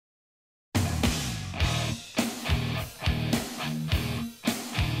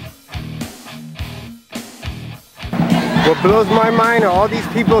What blows my mind are all these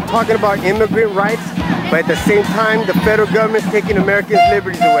people talking about immigrant rights, but at the same time, the federal government's taking Americans'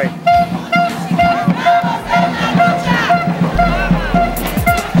 liberties away.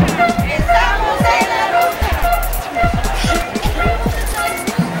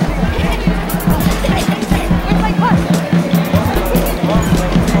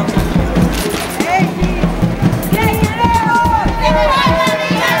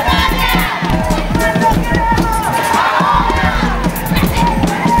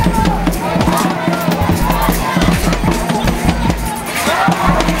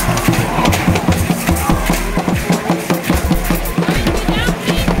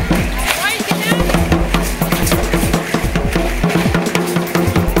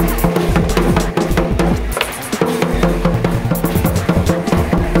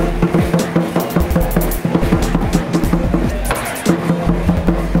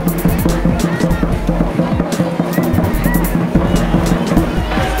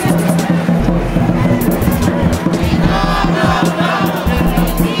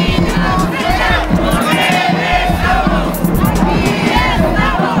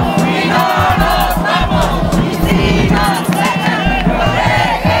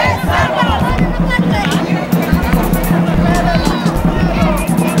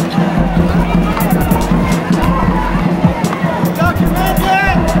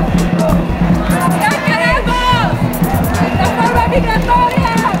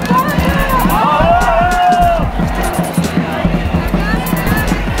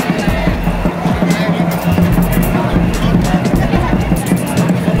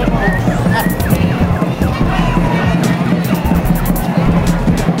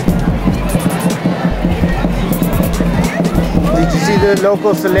 The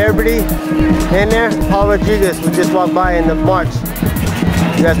local celebrity in there, Paul Rodriguez, who just walked by in the march.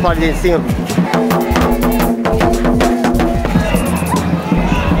 You guys probably didn't see him.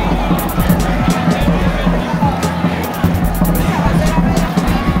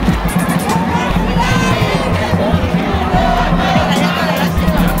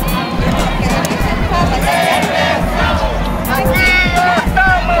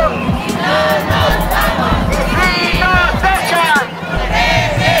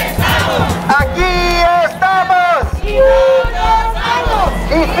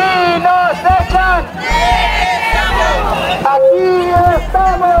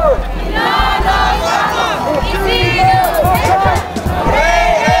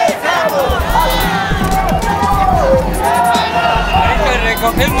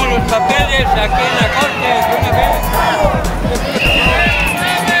 Recogemos los papeles aquí en la corte de una vez.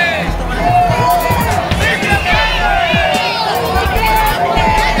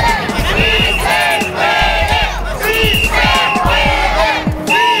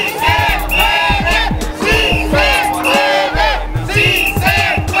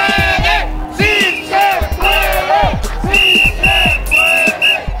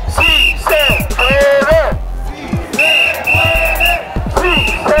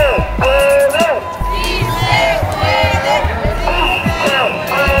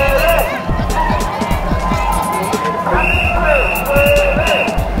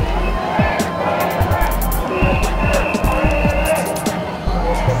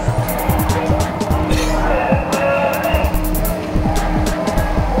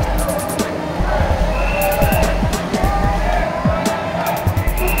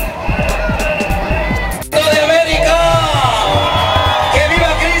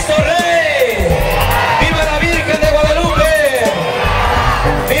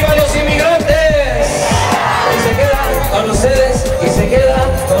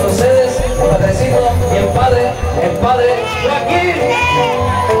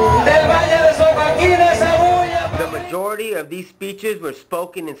 The majority of these speeches were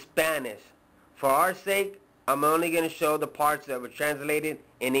spoken in Spanish. For our sake, I'm only going to show the parts that were translated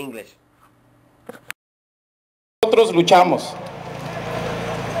in English. Nosotros luchamos.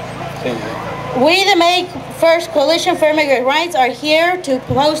 Sí. We, the May 1st Coalition for Immigrant Rights, are here to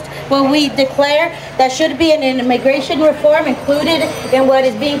post when we declare that should be an immigration reform included in what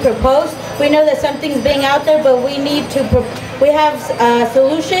is being proposed. We know that something's being out there, but we need to, we have a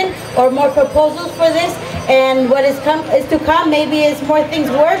solution or more proposals for this, and what is to come maybe is more things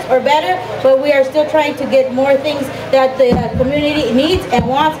worse or better, but we are still trying to get more things that the community needs and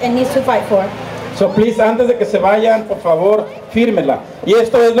wants and needs to fight for. So please, antes de que se vayan, por favor, fírmela. Y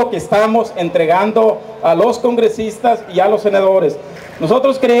esto es lo que estamos entregando a los congresistas y a los senadores.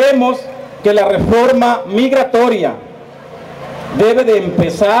 Nosotros creemos que la reforma migratoria debe de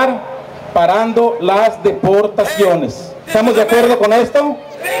empezar parando las deportaciones. ¿Estamos de acuerdo con esto?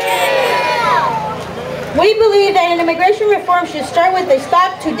 We believe that an immigration reform should start with a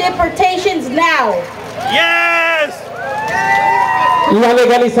stop to deportations now. Yes! La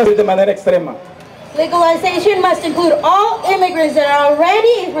legalización de manera extrema. Legalization must include all immigrants that are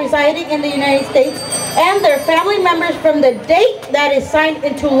already residing in the United States and their family members from the date that is signed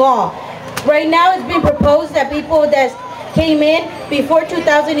into law. Right now it's been proposed that people that came in before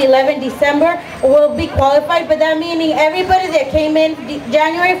 2011 December will be qualified, but that meaning everybody that came in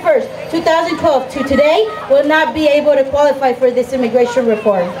January 1st, 2012 to today will not be able to qualify for this immigration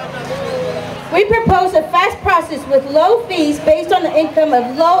reform. We propose a fast process with low fees based on the income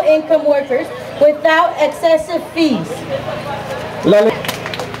of low-income workers without excessive fees.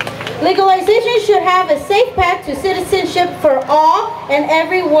 Legalization should have a safe path to citizenship for all and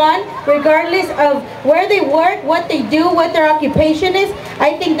everyone, regardless of where they work, what they do, what their occupation is.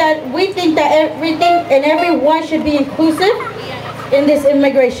 We think that everything and everyone should be inclusive in this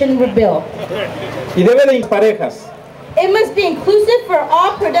immigration bill. Y debe de parejas. It must be inclusive for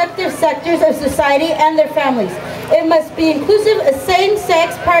all productive sectors of society and their families. It must be inclusive of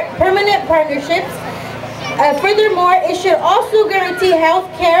same-sex permanent partnerships. Furthermore, it should also guarantee health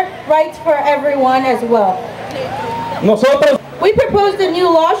care rights for everyone as well. We propose the new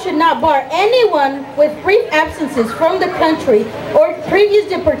law should not bar anyone with brief absences from the country or previous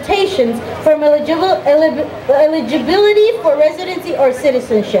deportations from eligibility for residency or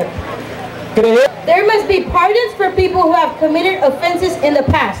citizenship. There must be pardons for people who have committed offenses in the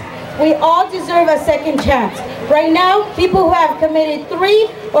past. We all deserve a second chance. Right now, people who have committed 3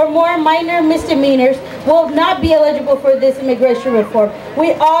 or more minor misdemeanors will not be eligible for this immigration reform.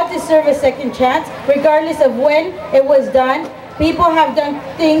 We all deserve a second chance, regardless of when it was done. People have done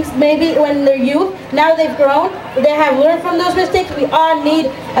things maybe when they're youth. Now they've grown. They have learned from those mistakes. We all need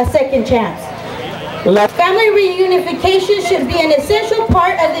a second chance. Family reunification should be an essential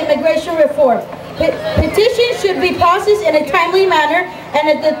part of the immigration reform. Petitions should be processed in a timely manner,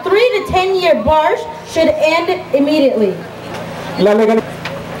 and the 3 to 10 year bars should end immediately.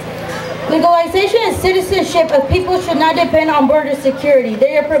 Legalization and citizenship of people should not depend on border security.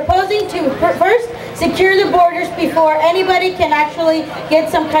 They are proposing to first secure the borders before anybody can actually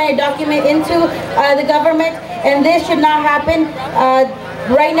get some kind of document into the government, and this should not happen.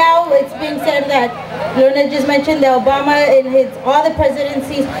 Right now, it's being said that Luna just mentioned that Obama in all the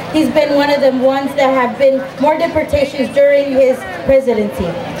presidencies, he's been one of the ones that have been more deportations during his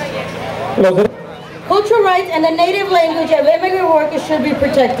presidency. Cultural rights and the native language of immigrant workers should be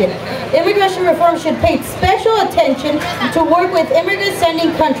protected. Immigration reform should pay special attention to work with immigrant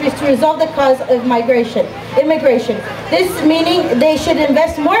sending countries to resolve the cause of immigration. This meaning they should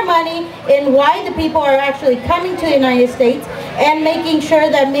invest more money in why the people are actually coming to the United States and making sure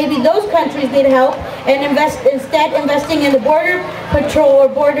that maybe those countries need help, and instead investing in the border patrol or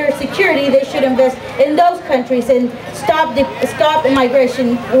border security, they should invest in those countries and stop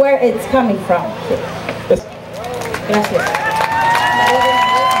immigration where it's coming from. Gracias.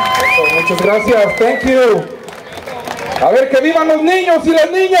 Muchas gracias. Thank you. A ver, que vivan los niños y las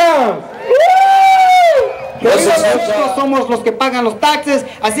niñas. Nosotros somos los que pagan los taxes,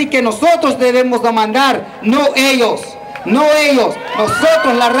 así que nosotros debemos demandar, no ellos,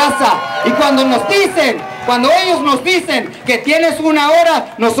 nosotros la raza. Y cuando ellos nos dicen que tienes una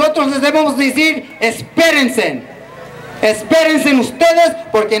hora, nosotros les debemos decir, espérense ustedes,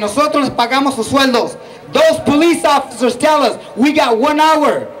 porque nosotros les pagamos sus sueldos. Those police officers tell us, we got 1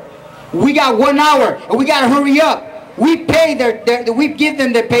 hour, and we gotta hurry up. We pay we give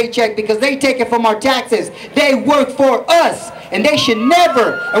them their paycheck because they take it from our taxes. They work for us, and we should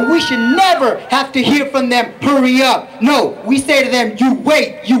never have to hear from them, hurry up. No, we say to them, you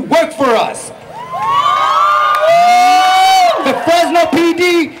wait, you work for us. The Fresno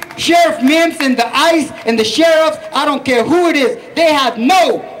PD, Sheriff Mims and the ICE and the sheriffs, I don't care who it is, they have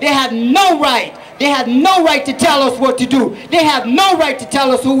no right. They have no right to tell us what to do. They have no right to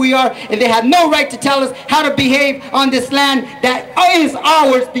tell us who we are, and they have no right to tell us how to behave on this land that is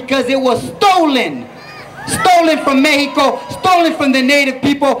ours because it was stolen. Stolen from Mexico, stolen from the native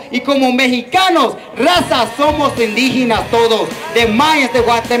people, y como mexicanos, raza, somos indígenas todos, de mayas, de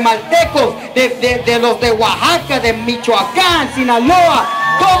guatemaltecos, de los de Oaxaca, de Michoacán, Sinaloa,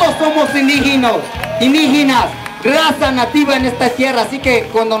 todos somos indígenas, raza nativa en esta tierra, así que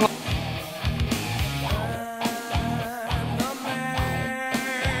cuando nos